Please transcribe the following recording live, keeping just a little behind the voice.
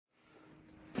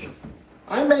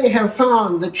I may have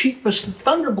found the cheapest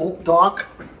Thunderbolt dock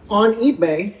on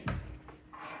eBay.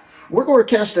 We're going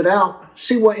to test it out,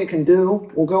 see what it can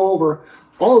do. We'll go over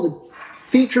all the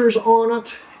features on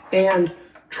it and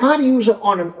try to use it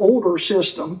on an older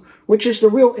system, which is the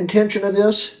real intention of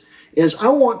this, is I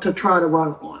want to try to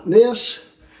run on this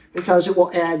because it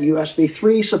will add USB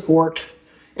 3 support,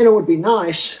 and it would be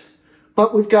nice,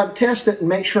 but we've got to test it and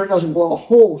make sure it doesn't blow a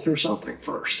hole through something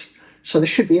first. So this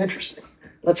should be interesting.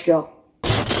 Let's go.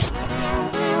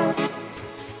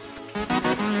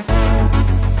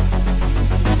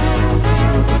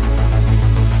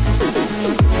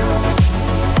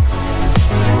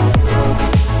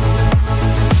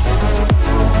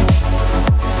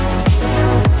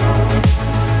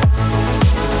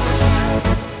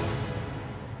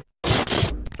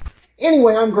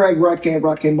 Anyway, I'm Greg Hrutkay of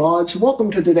Hrutkay Mods.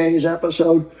 Welcome to today's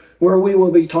episode where we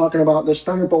will be talking about this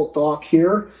Thunderbolt dock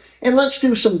here. And let's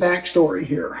do some backstory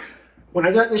here. When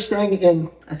I got this thing in,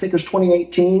 I think it was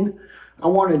 2018, I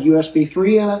wanted USB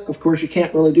 3 in it. Of course, you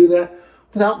can't really do that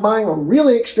without buying a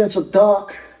really expensive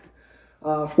dock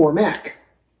for Mac,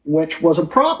 which was a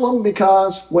problem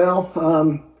because,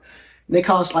 well, they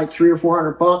cost like $300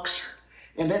 or $400.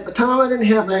 And at the time, I didn't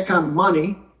have that kind of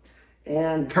money.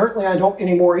 And currently I don't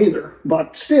anymore either,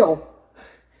 but still,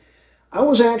 I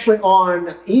was actually on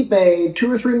eBay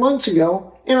 2 or 3 months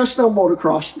ago, and I stumbled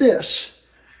across this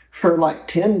for like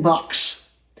 $10.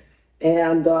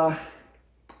 And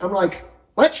I'm like,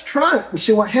 let's try it and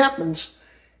see what happens.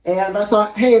 And I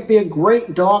thought, hey, it'd be a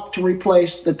great dock to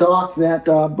replace the dock that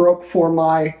broke for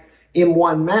my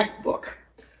M1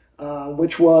 MacBook,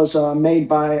 which was made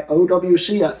by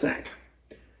OWC, I think.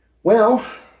 Well,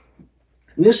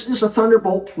 this is a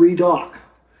Thunderbolt 3 dock,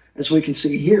 as we can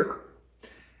see here.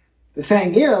 The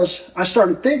thing is, I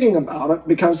started thinking about it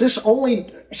because this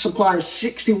only supplies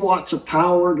 60 watts of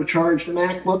power to charge the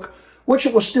MacBook, which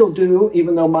it will still do,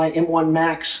 even though my M1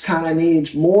 Max kind of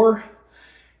needs more.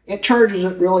 It charges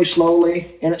it really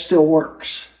slowly, and it still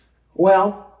works.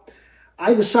 Well,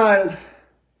 I decided,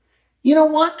 you know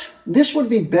what? This would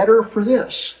be better for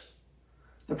this.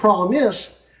 The problem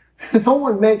is, no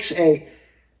one makes a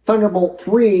Thunderbolt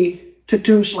 3 to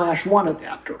 2/1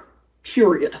 adapter,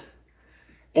 period.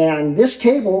 And this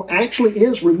cable actually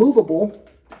is removable,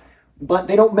 but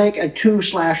they don't make a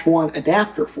 2/1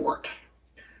 adapter for it.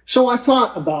 So I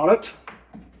thought about it,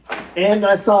 and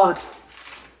I thought,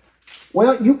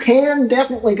 well, you can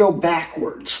definitely go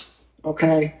backwards,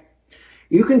 okay?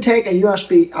 You can take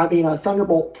a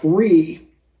Thunderbolt 3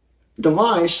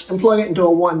 device and plug it into a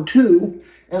 1.2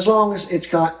 as long as it's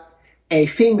got a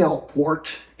female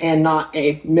port and not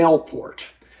a male port.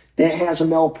 That has a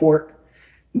male port.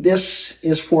 This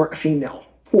is for a female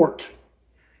port.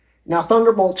 Now,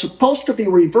 Thunderbolt's supposed to be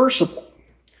reversible.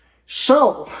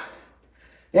 So,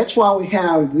 that's why we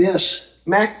have this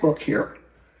MacBook here,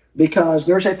 because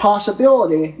there's a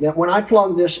possibility that when I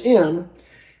plug this in,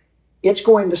 it's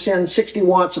going to send 60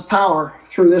 watts of power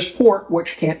through this port,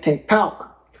 which can't take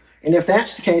power. And if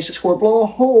that's the case, it's going to blow a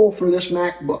hole through this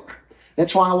MacBook.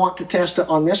 That's why I want to test it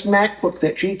on this MacBook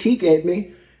that GT gave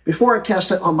me before I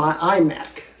test it on my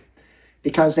iMac,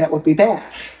 because that would be bad.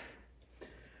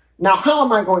 Now, how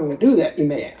am I going to do that, you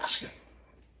may ask?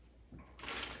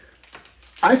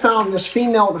 I found this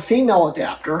female-to-female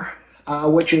adapter,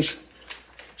 which is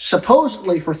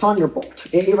supposedly for Thunderbolt.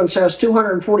 It even says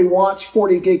 240 watts,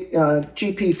 40 gig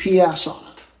GPPS on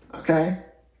it, okay?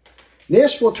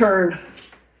 This will turn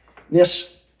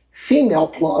this female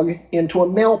plug into a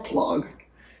male plug,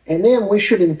 and then we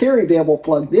should in theory be able to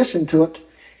plug this into it,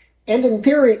 and in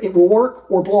theory it will work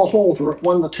or blow a hole through it,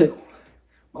 one of the two.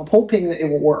 I'm hoping that it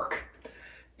will work.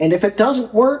 And if it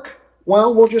doesn't work,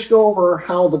 well, we'll just go over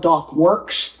how the dock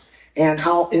works and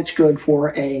how it's good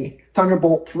for a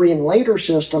Thunderbolt 3 and later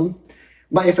system.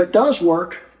 But if it does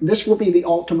work, this will be the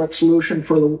ultimate solution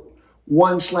for the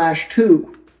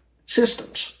 1/2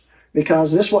 systems,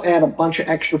 because this will add a bunch of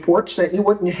extra ports that you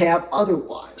wouldn't have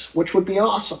otherwise, which would be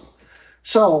awesome.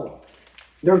 So,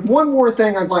 there's one more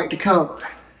thing I'd like to cover.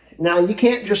 Now, you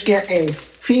can't just get a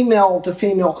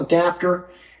female-to-female adapter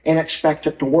and expect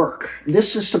it to work.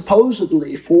 This is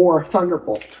supposedly for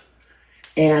Thunderbolt,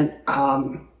 and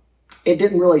it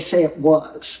didn't really say it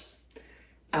was.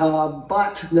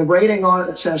 But the rating on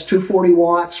it says 240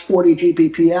 watts, 40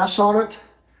 GPPS on it.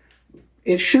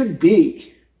 It should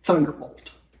be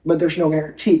Thunderbolt, but there's no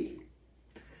guarantee.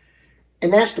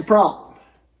 And that's the problem.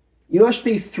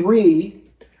 USB 3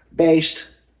 based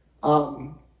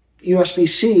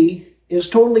USB-C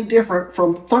is totally different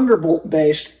from Thunderbolt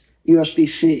based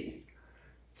USB-C.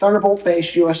 Thunderbolt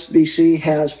based USB-C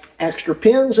has extra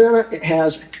pins in it. It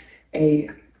has a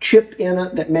chip in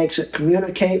it that makes it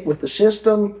communicate with the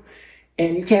system.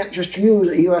 And you can't just use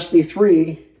a USB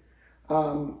 3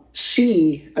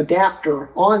 C adapter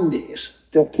on these.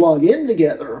 They'll plug in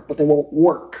together, but they won't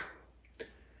work.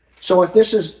 So if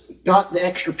this has got the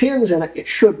extra pins in it, it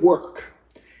should work.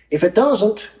 If it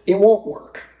doesn't, it won't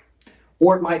work.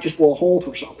 Or it might just blow a hole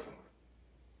through something.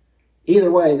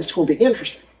 Either way, this will be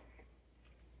interesting.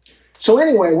 So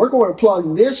anyway, we're going to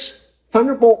plug this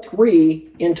Thunderbolt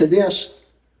 3 into this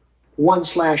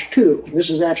 1/2. This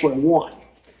is actually a 1.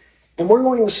 And we're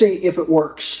going to see if it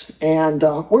works. And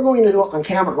we're going to do it on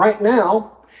camera right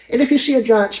now. And if you see a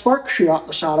giant spark shoot out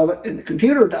the side of it and the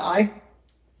computer die,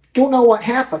 you'll know what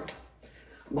happened.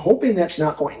 I'm hoping that's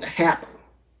not going to happen.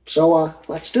 So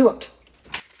let's do it.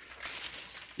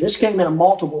 This came in a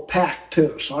multiple pack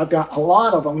too, so I've got a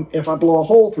lot of them. If I blow a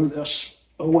hole through this,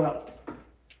 oh well.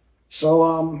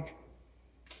 So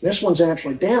this one's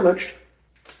actually damaged.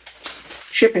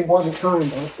 Shipping wasn't kind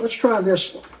though. Let's try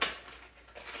this one.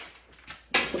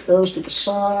 Put those to the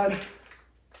side.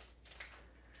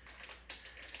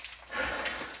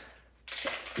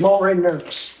 I'm already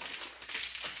nervous.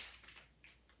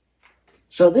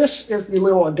 So this is the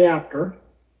little adapter.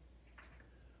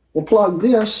 We'll plug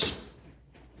this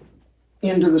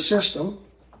into the system.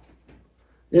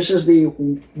 This is the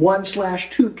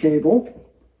 1/2 cable.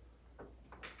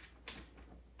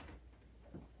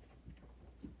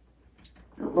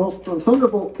 I don't know if the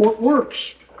Thunderbolt port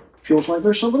works. Feels like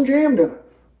there's something jammed in it.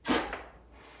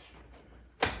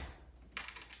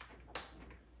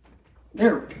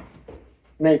 There we go.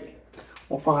 Maybe.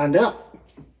 We'll find out.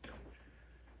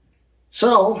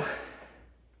 So,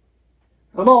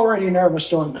 I'm already nervous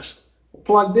doing this. We'll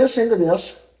plug this into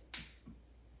this.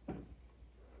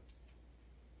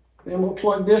 Then we'll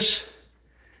plug this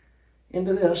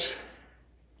into this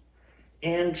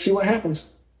and see what happens.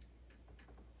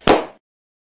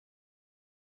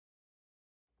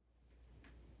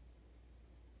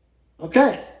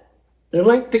 Okay, they're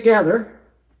linked together.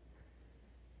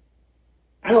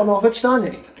 I don't know if it's done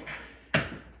anything.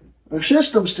 The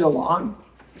system's still on,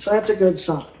 so that's a good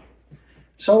sign.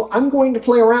 So I'm going to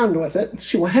play around with it and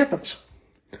see what happens.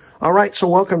 All right, so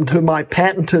welcome to my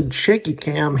patented shaky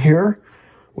cam here.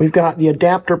 We've got the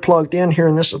adapter plugged in here,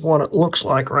 and this is what it looks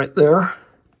like right there.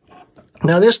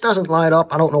 Now, this doesn't light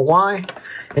up. I don't know why.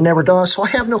 It never does, so I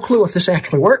have no clue if this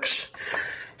actually works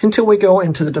until we go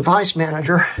into the device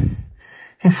manager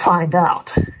and find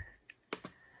out.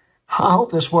 I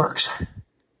hope this works.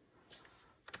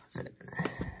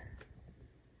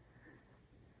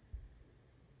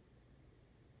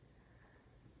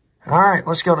 All right,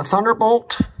 let's go to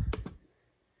Thunderbolt.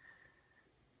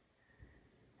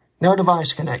 No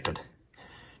device connected.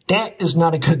 That is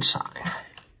not a good sign.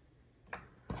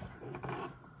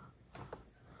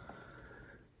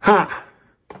 Huh.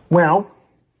 Well,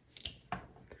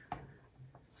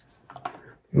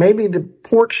 maybe the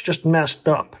port's just messed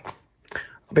up.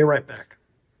 I'll be right back.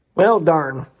 Well,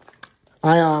 darn.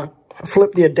 I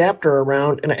flipped the adapter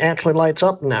around and it actually lights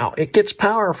up now. It gets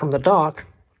power from the dock,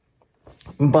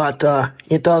 but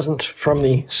it doesn't from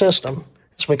the system.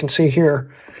 As we can see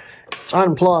here, it's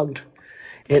unplugged.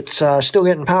 It's still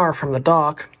getting power from the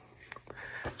dock.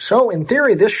 So in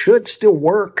theory, this should still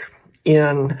work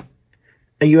in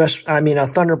a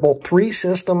Thunderbolt 3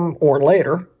 system or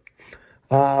later,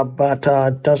 but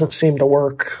doesn't seem to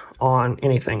work on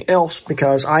anything else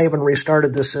because I even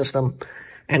restarted this system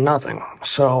and nothing.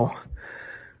 So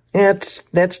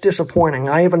that's disappointing.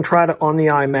 I even tried it on the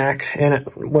iMac and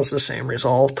it was the same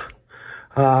result.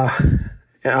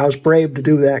 And I was brave to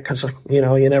do that because,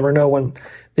 you never know when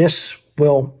this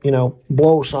will,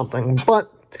 blow something.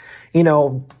 But,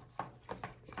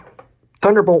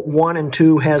 Thunderbolt 1 and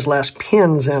 2 has less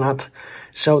pins in it,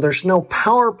 so there's no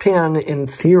power pin in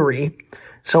theory.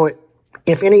 So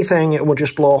if anything, it will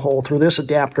just blow a hole through this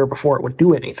adapter before it would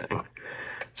do anything.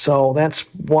 So that's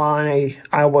why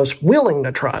I was willing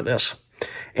to try this.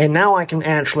 And now I can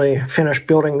actually finish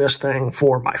building this thing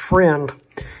for my friend,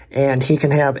 and he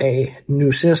can have a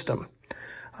new system.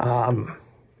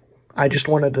 I just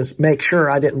wanted to make sure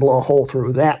I didn't blow a hole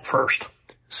through that first.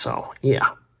 So, yeah.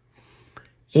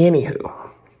 Anywho.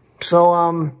 So,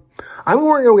 I'm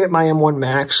going to go get my M1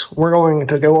 Max. We're going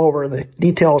to go over the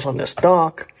details on this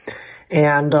dock.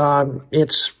 And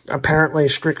it's apparently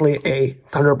strictly a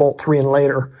Thunderbolt 3 and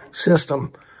later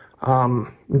system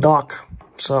dock.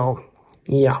 So,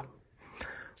 yeah.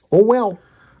 Oh, well.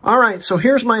 All right, so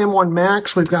here's my M1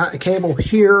 Max. We've got a cable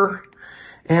here,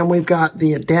 and we've got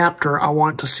the adapter. I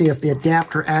want to see if the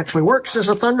adapter actually works as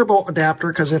a Thunderbolt adapter,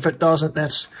 because if it doesn't,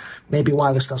 that's maybe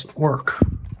why this doesn't work.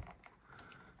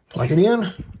 Plug it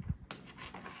in.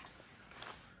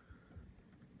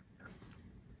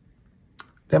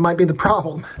 That might be the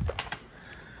problem.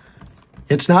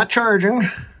 It's not charging,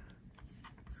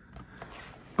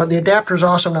 but the adapter is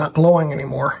also not glowing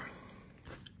anymore.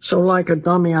 So like a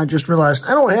dummy, I just realized I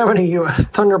don't have any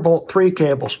Thunderbolt 3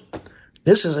 cables.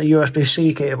 This is a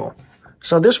USB-C cable.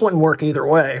 So this wouldn't work either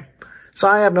way. So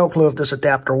I have no clue if this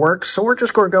adapter works. So we're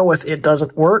just going to go with it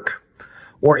doesn't work,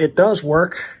 or it does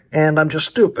work, and I'm just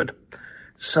stupid.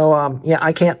 So, yeah,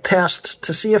 I can't test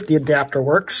to see if the adapter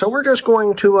works, so we're just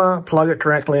going to plug it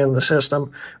directly in the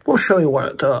system. We'll show you what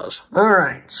it does. All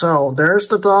right, so there's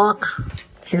the dock.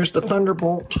 Here's the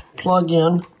Thunderbolt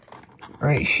plug-in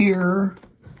right here.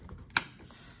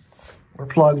 We're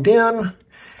plugged in.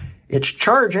 It's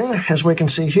charging, as we can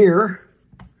see here.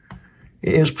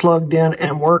 It is plugged in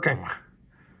and working.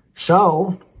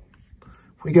 So,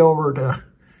 if we go over to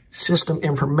System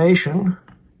Information,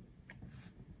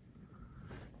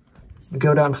 we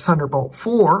go down to Thunderbolt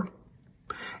 4,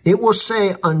 it will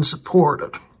say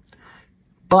unsupported.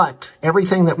 But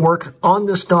everything that works on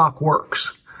this dock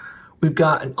works. We've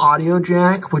got an audio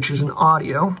jack, which is an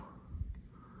audio.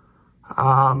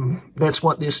 That's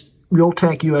what this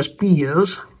Realtek USB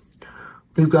is.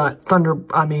 We've got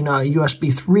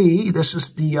USB 3. This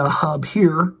is the hub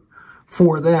here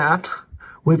for that.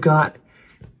 We've got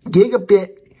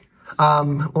gigabit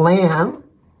LAN,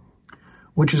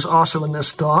 which is also in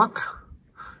this dock.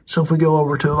 So if we go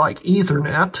over to like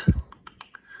Ethernet,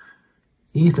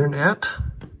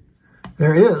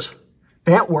 there it is.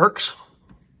 That works.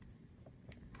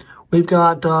 We've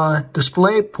got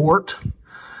display port.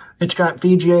 It's got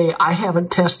VGA. I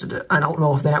haven't tested it. I don't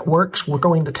know if that works. We're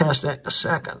going to test that in a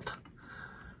second.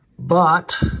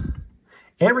 But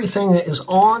everything that is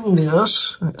on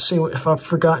this, let's see if I've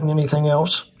forgotten anything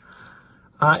else.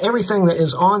 Everything that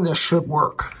is on this should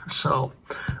work. So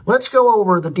let's go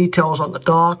over the details on the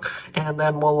dock, and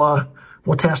then we'll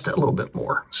test it a little bit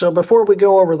more. So before we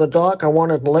go over the dock, I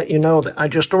wanted to let you know that I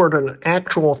just ordered an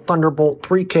actual Thunderbolt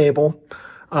 3 cable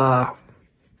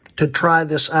to try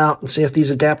this out and see if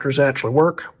these adapters actually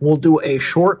work. We'll do a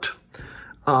short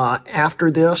after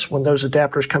this when those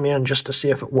adapters come in just to see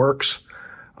if it works.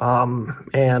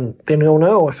 And then you'll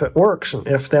know if it works and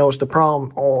if that was the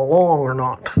problem all along or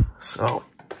not. So,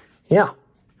 yeah.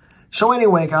 So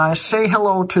anyway, guys, say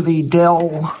hello to the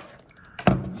Dell,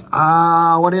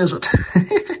 what is it?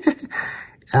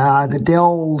 The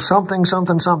Dell something.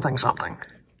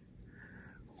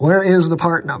 Where is the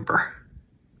part number?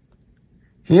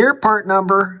 Here, part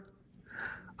number.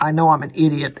 I know I'm an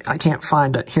idiot. I can't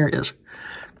find it. Here it is.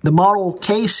 The model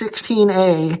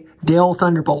K16A Dell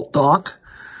Thunderbolt dock.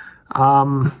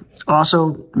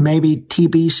 Also, maybe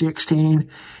TB16.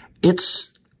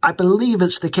 I believe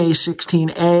it's the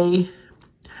K16A.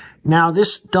 Now,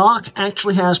 this dock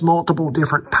actually has multiple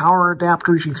different power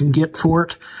adapters you can get for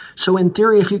it. So, in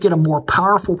theory, if you get a more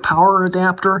powerful power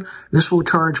adapter, this will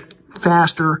charge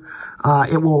faster.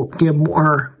 It will give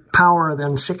more power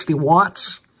than 60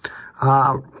 watts.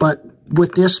 But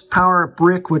with this power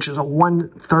brick, which is a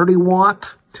 130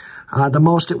 watt, the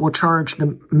most it will charge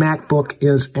the MacBook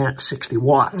is at 60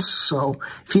 watts. So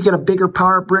if you get a bigger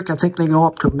power brick, I think they go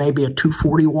up to maybe a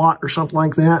 240 watt or something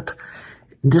like that.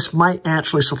 This might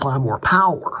actually supply more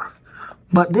power.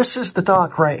 But this is the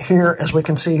dock right here, as we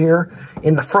can see here.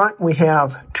 In the front, we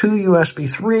have two USB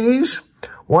 3s.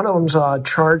 One of them's a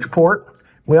charge port.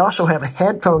 We also have a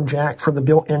headphone jack for the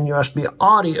built-in USB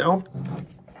audio.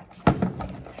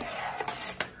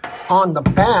 On the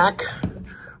back,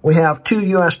 we have two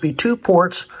USB 2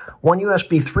 ports, one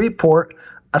USB 3 port,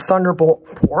 a Thunderbolt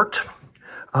port.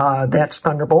 That's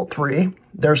Thunderbolt 3.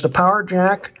 There's the power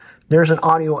jack. There's an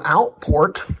audio out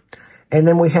port. And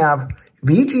then we have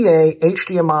VGA,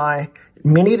 HDMI,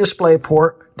 mini display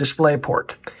port,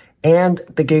 and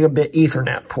the gigabit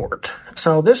Ethernet port.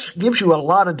 So this gives you a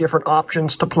lot of different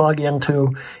options to plug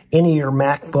into any of your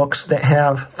MacBooks that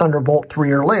have Thunderbolt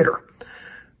 3 or later.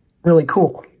 Really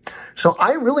cool. So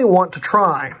I really want to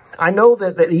try. I know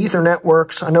that the Ethernet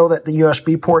works. I know that the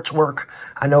USB ports work.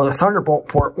 I know the Thunderbolt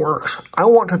port works. I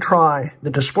want to try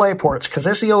the display ports because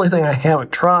that's the only thing I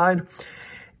haven't tried.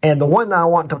 And the one that I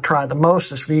want to try the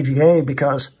most is VGA,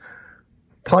 because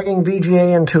plugging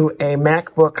VGA into a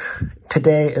MacBook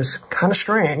today is kind of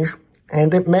strange,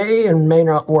 and it may and may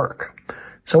not work.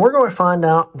 So we're going to find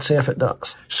out and see if it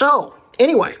does. So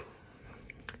anyway,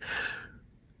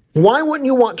 why wouldn't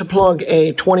you want to plug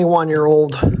a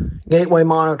 21-year-old gateway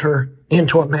monitor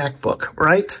into a MacBook,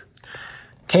 right?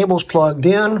 Cable's plugged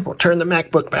in. We'll turn the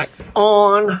MacBook back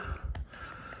on.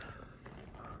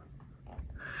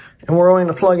 And we're going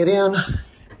to plug it in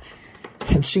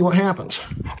and see what happens.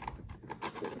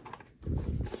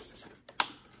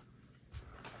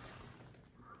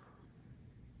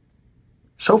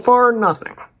 So far,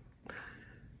 nothing.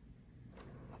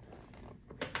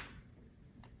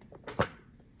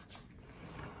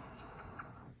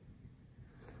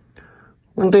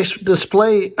 This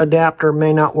display adapter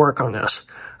may not work on this.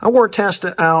 I want to test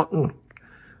it out and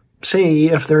see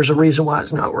if there's a reason why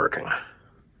it's not working.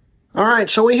 Alright,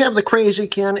 so we have the Crazy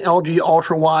Ken LG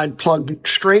Ultra Wide plugged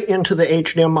straight into the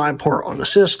HDMI port on the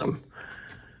system.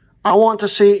 I want to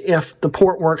see if the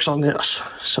port works on this.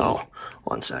 So,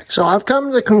 one sec. So I've come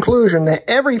to the conclusion that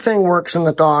everything works in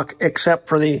the dock except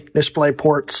for the display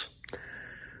ports,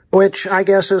 which I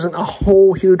guess isn't a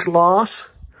whole huge loss,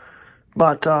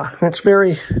 but it's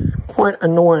quite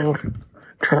annoying.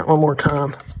 Try it one more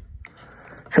time,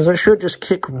 because it should just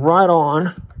kick right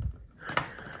on,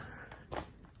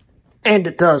 and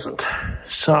it doesn't.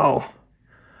 So,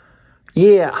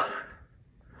 yeah.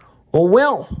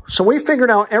 Well, so we figured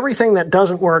out everything that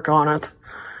doesn't work on it.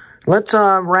 Let's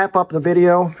wrap up the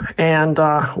video, and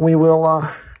we will,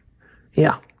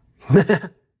 yeah.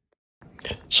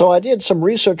 So I did some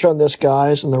research on this,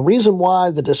 guys, and the reason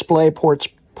why the display ports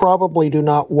probably do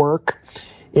not work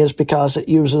is because it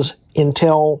uses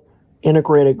Intel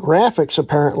integrated graphics,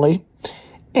 apparently.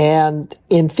 And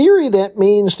in theory, that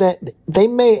means that they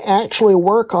may actually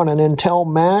work on an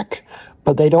Intel Mac,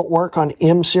 but they don't work on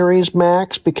M-series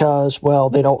Macs because, well,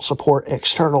 they don't support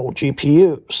external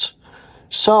GPUs.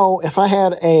 So if I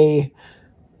had a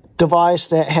device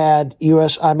that had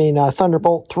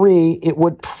Thunderbolt 3, it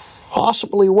would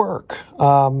possibly work,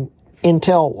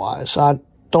 Intel-wise. I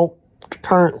don't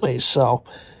currently, so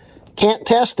can't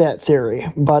test that theory,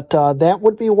 but that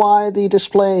would be why the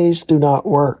displays do not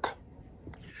work.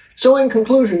 So in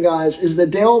conclusion, guys, is the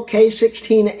Dell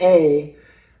K16A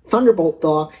Thunderbolt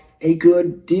dock a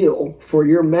good deal for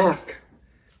your Mac?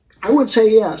 I would say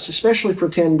yes, especially for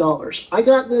 $10. I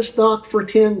got this dock for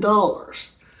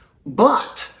 $10,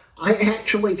 but I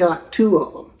actually got two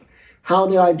of them. How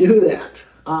did I do that?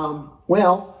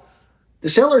 Well, the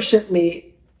seller sent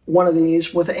me one of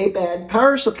these with a bad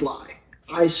power supply.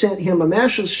 I sent him a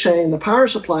message saying the power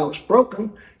supply was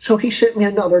broken, so he sent me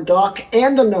another dock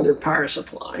and another power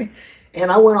supply.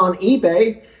 And I went on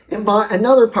eBay and bought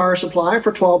another power supply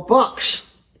for 12 bucks.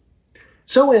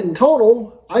 So in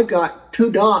total, I've got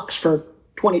two docks for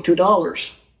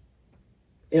 $22.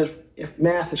 If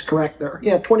math is correct there.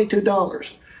 Yeah,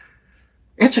 $22.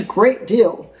 It's a great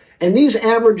deal. And these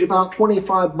average about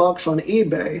 25 bucks on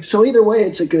eBay. So either way,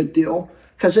 it's a good deal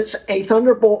because it's a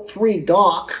Thunderbolt 3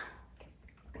 dock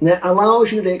that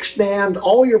allows you to expand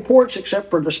all your ports except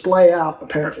for display out,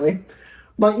 apparently.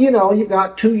 But, you know, you've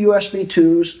got two USB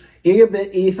 2s,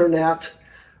 gigabit Ethernet,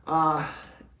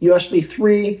 USB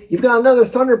 3. You've got another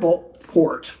Thunderbolt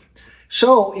port.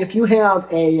 So if you have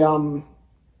a,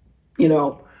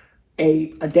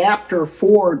 a adapter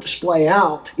for display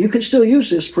out, you can still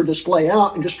use this for display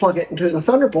out and just plug it into the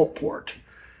Thunderbolt port.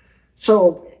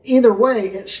 So either way,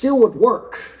 it still would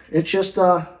work. It's just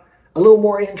a little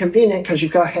more inconvenient because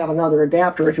you've got to have another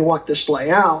adapter if you want display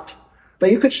out.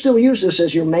 But you could still use this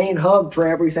as your main hub for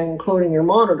everything, including your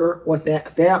monitor, with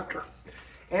that adapter.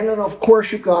 And then, of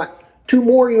course, you've got two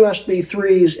more USB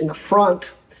 3s in the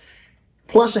front,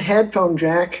 plus a headphone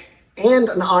jack and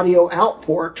an audio out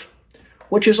port,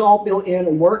 which is all built in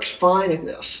and works fine in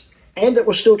this. And it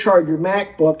will still charge your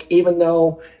MacBook, even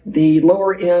though the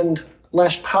lower end,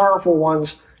 less powerful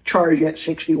ones charge at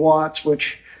 60 watts,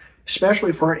 which,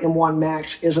 especially for an M1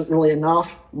 Max, isn't really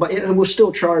enough. But it will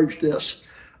still charge this.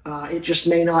 It just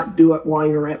may not do it while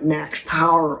you're at max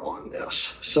power on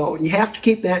this. So you have to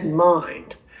keep that in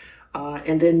mind.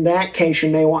 And in that case, you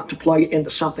may want to plug it into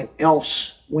something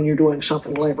else when you're doing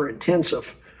something labor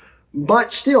intensive.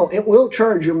 But still, it will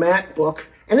charge your MacBook,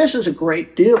 and this is a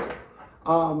great deal.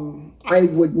 I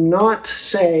would not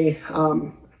say,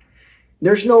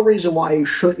 there's no reason why you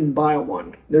shouldn't buy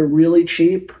one. They're really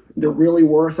cheap, they're really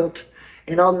worth it.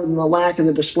 And other than the lack of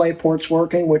the display ports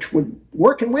working, which would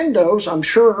work in Windows, I'm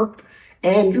sure,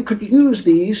 and you could use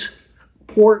these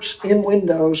ports in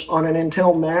Windows on an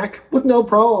Intel Mac with no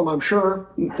problem, I'm sure.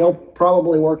 They'll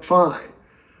probably work fine.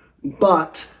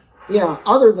 But, yeah,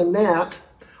 other than that,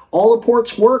 all the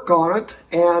ports work on it,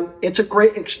 and it's a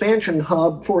great expansion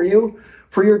hub for you,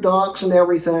 for your docks and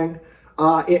everything.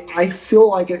 I feel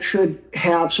like it should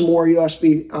have some more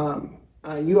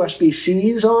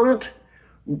USB-Cs on it,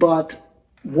 but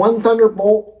one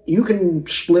Thunderbolt, you can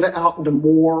split it out into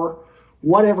more,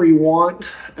 whatever you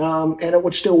want, and it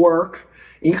would still work.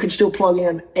 You can still plug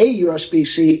in a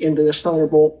USB-C into this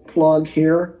Thunderbolt plug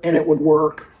here, and it would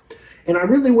work. And I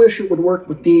really wish it would work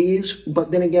with these,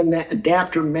 but then again, that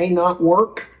adapter may not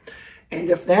work. And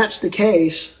if that's the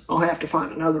case, I'll have to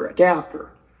find another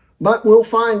adapter. But we'll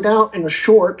find out in a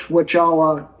short, which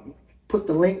I'll put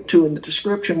the link to in the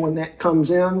description when that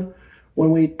comes in, when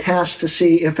we test to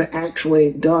see if it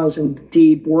actually does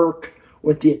indeed work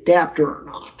with the adapter or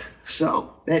not.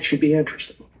 So that should be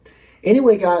interesting.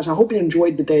 Anyway, guys, I hope you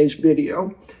enjoyed today's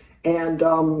video. And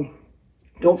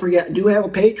don't forget, I do have a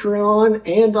Patreon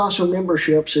and also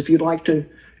memberships if you'd like to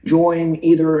join,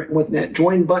 either with that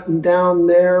join button down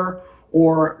there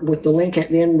or with the link at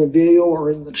the end of the video or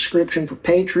in the description for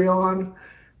Patreon.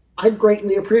 I'd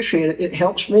greatly appreciate it. It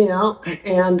helps me out.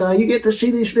 And you get to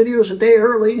see these videos a day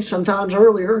early, sometimes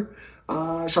earlier.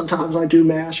 Sometimes I do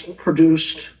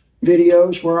mass-produced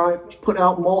videos where I put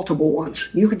out multiple ones.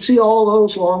 You can see all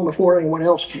those long before anyone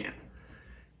else can.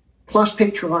 Plus,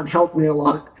 Patreon helped me a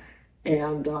lot,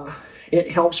 and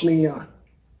it helps me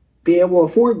be able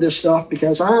to afford this stuff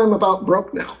because I'm about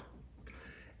broke now.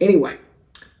 Anyway,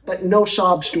 but no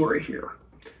sob story here.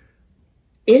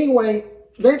 Anyway,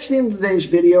 that's the end of today's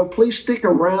video. Please stick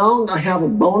around. I have a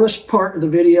bonus part of the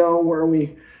video where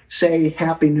we say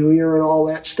Happy New Year and all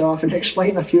that stuff and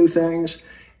explain a few things.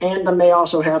 And I may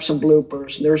also have some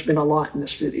bloopers. There's been a lot in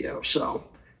this video. So,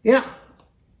 yeah.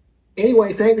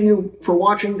 Anyway, thank you for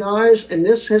watching, guys. And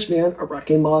this has been a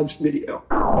Hrutkay Mods video.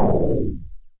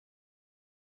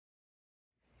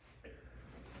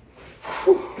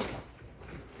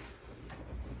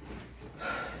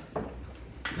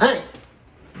 Hey.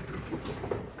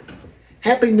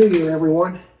 Happy New Year,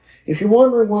 everyone. If you're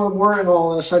wondering why I'm wearing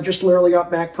all this, I just literally got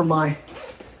back from my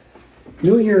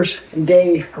New Year's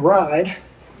Day ride.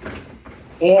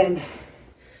 And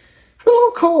a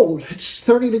little cold. It's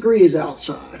 30 degrees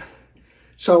outside.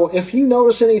 So if you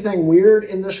notice anything weird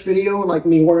in this video, like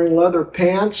me wearing leather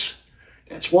pants,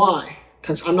 that's why.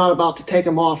 Because I'm not about to take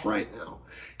them off right now.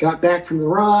 Got back from the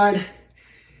ride,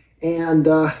 and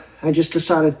I just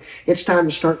decided it's time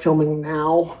to start filming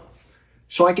now,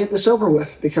 so I get this over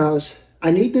with, because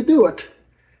I need to do it.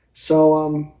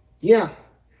 So, yeah.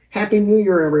 Happy New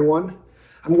Year, everyone.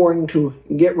 I'm going to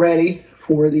get ready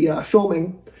for the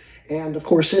filming, and of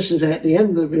course this is at the end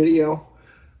of the video.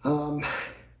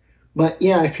 But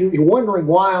yeah, if you're wondering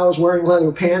why I was wearing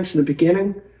leather pants in the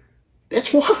beginning,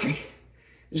 that's why.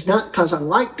 It's not because I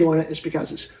like doing it, it's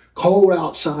because it's cold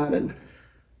outside, and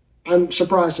I'm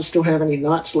surprised I still have any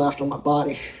nuts left on my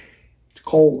body. It's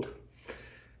cold.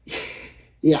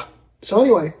 Yeah. So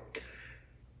anyway,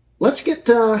 let's get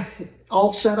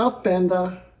all set up, and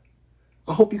I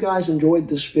hope you guys enjoyed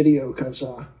this video, because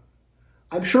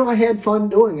I'm sure I had fun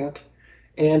doing it,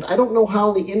 and I don't know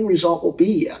how the end result will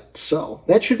be yet, so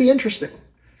that should be interesting.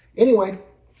 Anyway,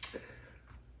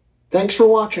 thanks for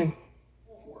watching.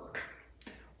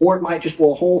 Or it might just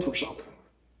blow a hole through something.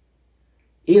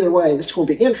 Either way, this will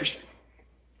be interesting.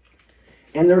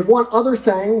 And there's one other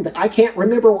thing that I can't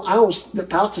remember what I was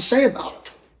about to say about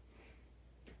it.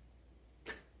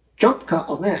 Jump cut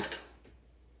on that.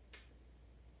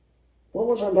 What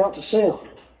was I about to say on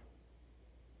it?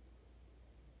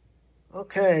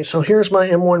 Okay, so here's my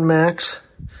M1 Max.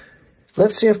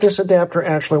 Let's see if this adapter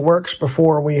actually works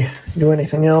before we do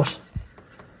anything else.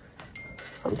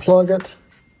 Unplug it.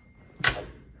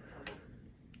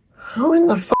 How in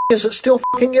the f*** is it still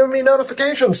f***ing giving me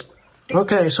notifications?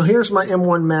 Okay, so here's my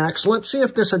M1 Max. Let's see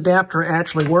if this adapter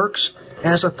actually works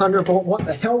as a Thunderbolt. What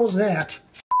the hell was that?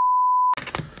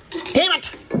 Damn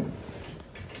it!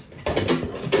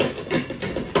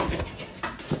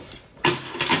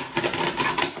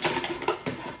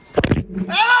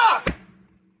 Ah!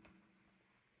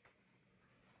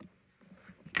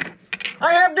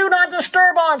 I have Do Not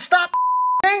Disturb on. Stop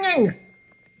dinging!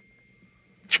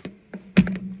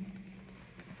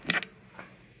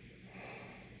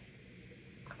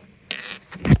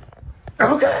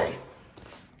 Okay.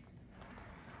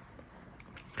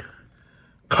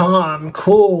 Calm,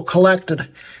 cool, collected.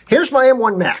 Here's my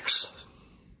M1 Max.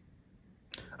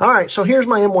 All right, so here's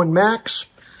my M1 Max.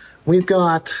 We've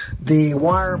got the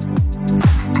wire.